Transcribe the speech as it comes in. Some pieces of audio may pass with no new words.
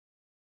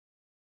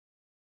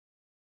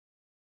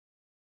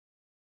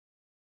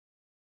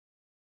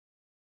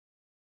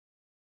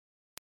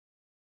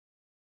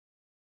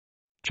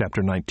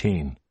Chapter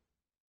 19.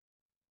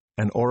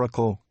 An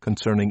oracle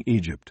concerning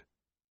Egypt.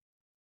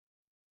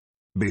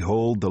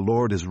 Behold, the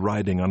Lord is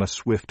riding on a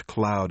swift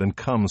cloud and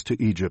comes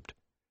to Egypt,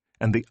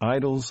 and the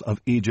idols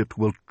of Egypt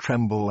will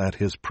tremble at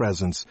his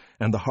presence,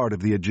 and the heart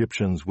of the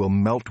Egyptians will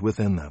melt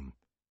within them.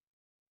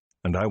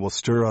 And I will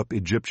stir up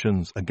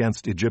Egyptians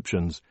against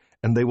Egyptians,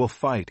 and they will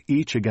fight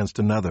each against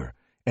another,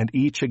 and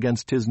each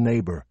against his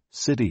neighbor,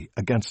 city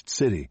against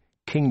city,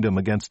 kingdom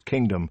against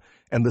kingdom,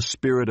 and the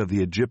spirit of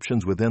the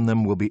Egyptians within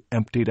them will be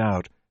emptied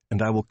out, and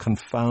I will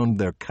confound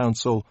their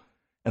counsel,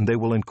 and they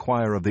will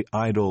inquire of the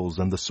idols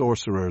and the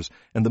sorcerers,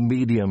 and the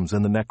mediums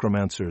and the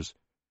necromancers.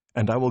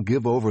 And I will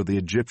give over the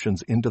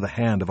Egyptians into the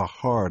hand of a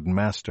hard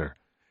master,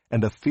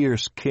 and a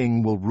fierce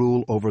king will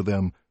rule over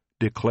them,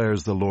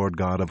 declares the Lord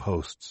God of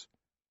hosts.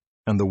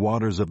 And the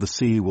waters of the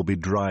sea will be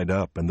dried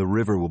up, and the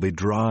river will be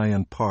dry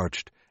and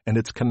parched, and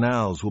its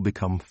canals will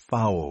become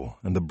foul,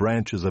 and the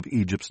branches of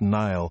Egypt's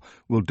Nile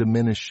will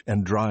diminish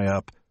and dry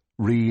up,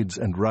 reeds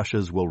and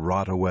rushes will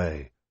rot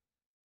away.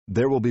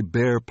 There will be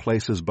bare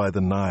places by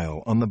the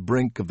Nile, on the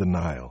brink of the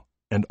Nile,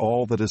 and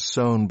all that is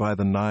sown by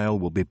the Nile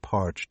will be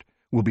parched,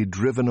 will be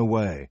driven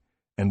away,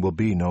 and will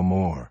be no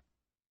more.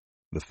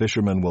 The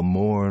fishermen will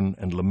mourn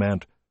and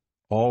lament,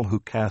 all who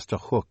cast a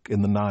hook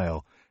in the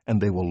Nile, and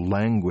they will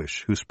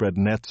languish who spread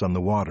nets on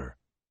the water.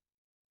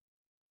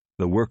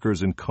 The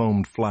workers in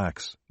combed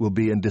flax will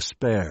be in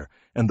despair,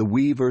 and the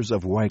weavers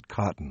of white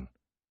cotton.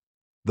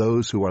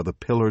 Those who are the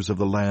pillars of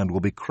the land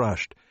will be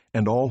crushed,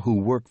 and all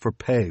who work for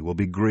pay will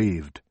be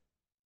grieved.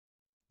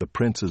 The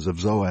princes of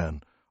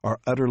Zoan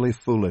are utterly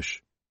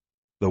foolish.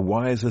 The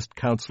wisest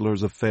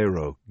counselors of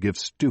Pharaoh give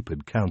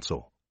stupid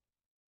counsel.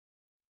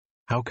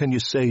 How can you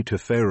say to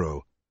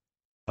Pharaoh,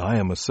 I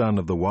am a son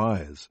of the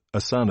wise,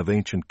 a son of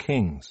ancient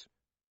kings?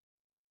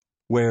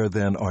 Where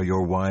then are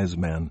your wise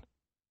men?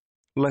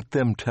 Let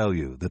them tell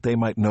you, that they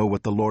might know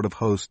what the Lord of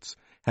hosts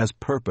has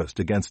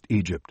purposed against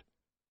Egypt.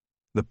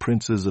 The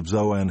princes of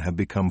Zoan have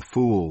become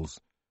fools,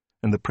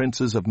 and the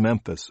princes of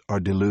Memphis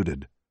are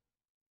deluded.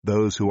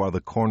 Those who are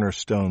the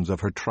cornerstones of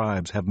her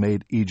tribes have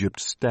made Egypt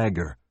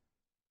stagger.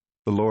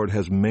 The Lord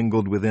has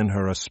mingled within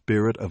her a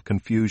spirit of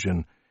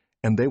confusion,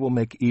 and they will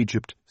make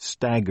Egypt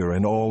stagger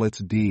in all its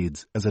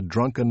deeds, as a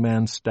drunken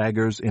man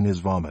staggers in his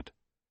vomit.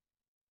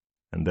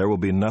 And there will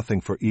be nothing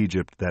for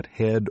Egypt that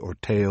head or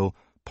tail,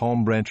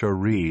 palm branch or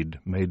reed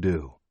may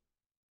do.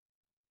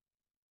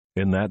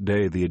 In that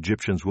day the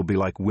Egyptians will be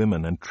like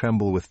women and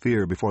tremble with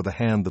fear before the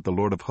hand that the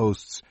Lord of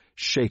hosts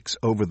shakes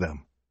over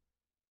them.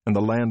 And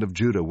the land of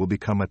Judah will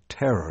become a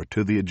terror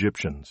to the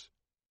Egyptians.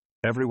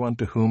 Everyone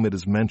to whom it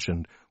is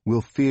mentioned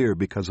will fear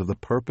because of the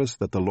purpose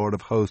that the Lord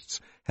of hosts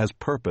has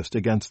purposed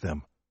against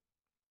them.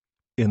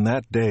 In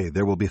that day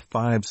there will be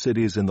 5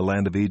 cities in the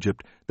land of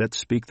Egypt that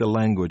speak the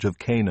language of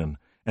Canaan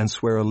and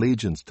swear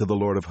allegiance to the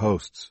Lord of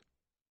hosts.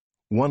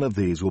 One of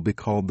these will be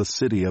called the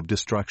City of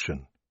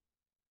Destruction.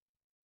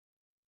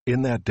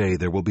 In that day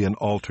there will be an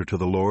altar to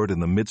the Lord in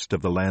the midst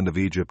of the land of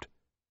Egypt,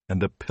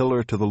 and a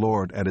pillar to the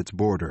Lord at its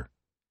border.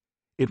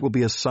 It will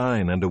be a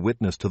sign and a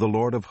witness to the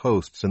Lord of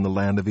hosts in the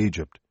land of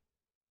Egypt.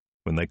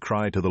 When they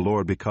cry to the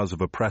Lord because of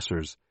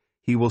oppressors,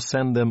 he will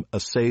send them a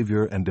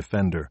Savior and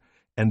defender,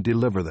 and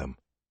deliver them.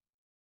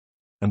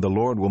 And the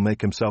Lord will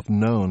make himself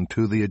known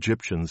to the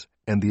Egyptians,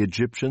 and the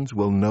Egyptians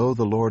will know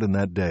the Lord in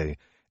that day,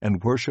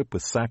 and worship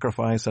with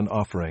sacrifice and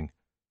offering,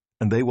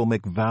 and they will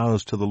make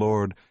vows to the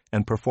Lord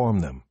and perform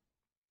them.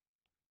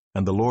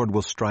 And the Lord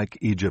will strike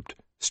Egypt,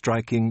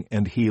 striking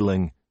and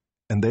healing,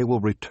 and they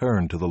will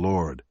return to the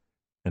Lord,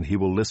 and he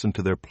will listen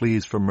to their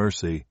pleas for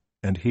mercy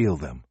and heal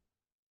them.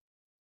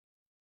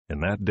 In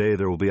that day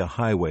there will be a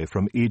highway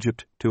from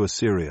Egypt to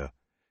Assyria,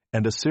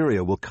 and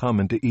Assyria will come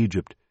into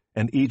Egypt,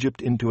 and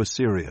Egypt into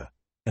Assyria,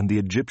 and the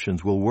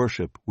Egyptians will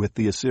worship with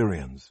the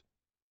Assyrians.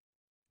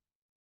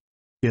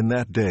 In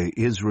that day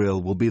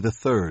Israel will be the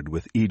third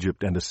with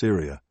Egypt and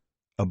Assyria,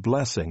 a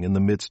blessing in the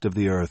midst of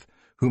the earth,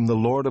 whom the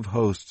Lord of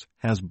hosts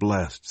has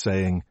blessed,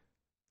 saying,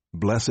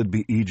 Blessed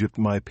be Egypt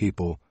my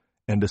people,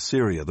 and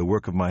Assyria the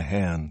work of my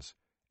hands,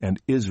 and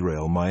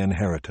Israel my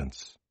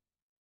inheritance.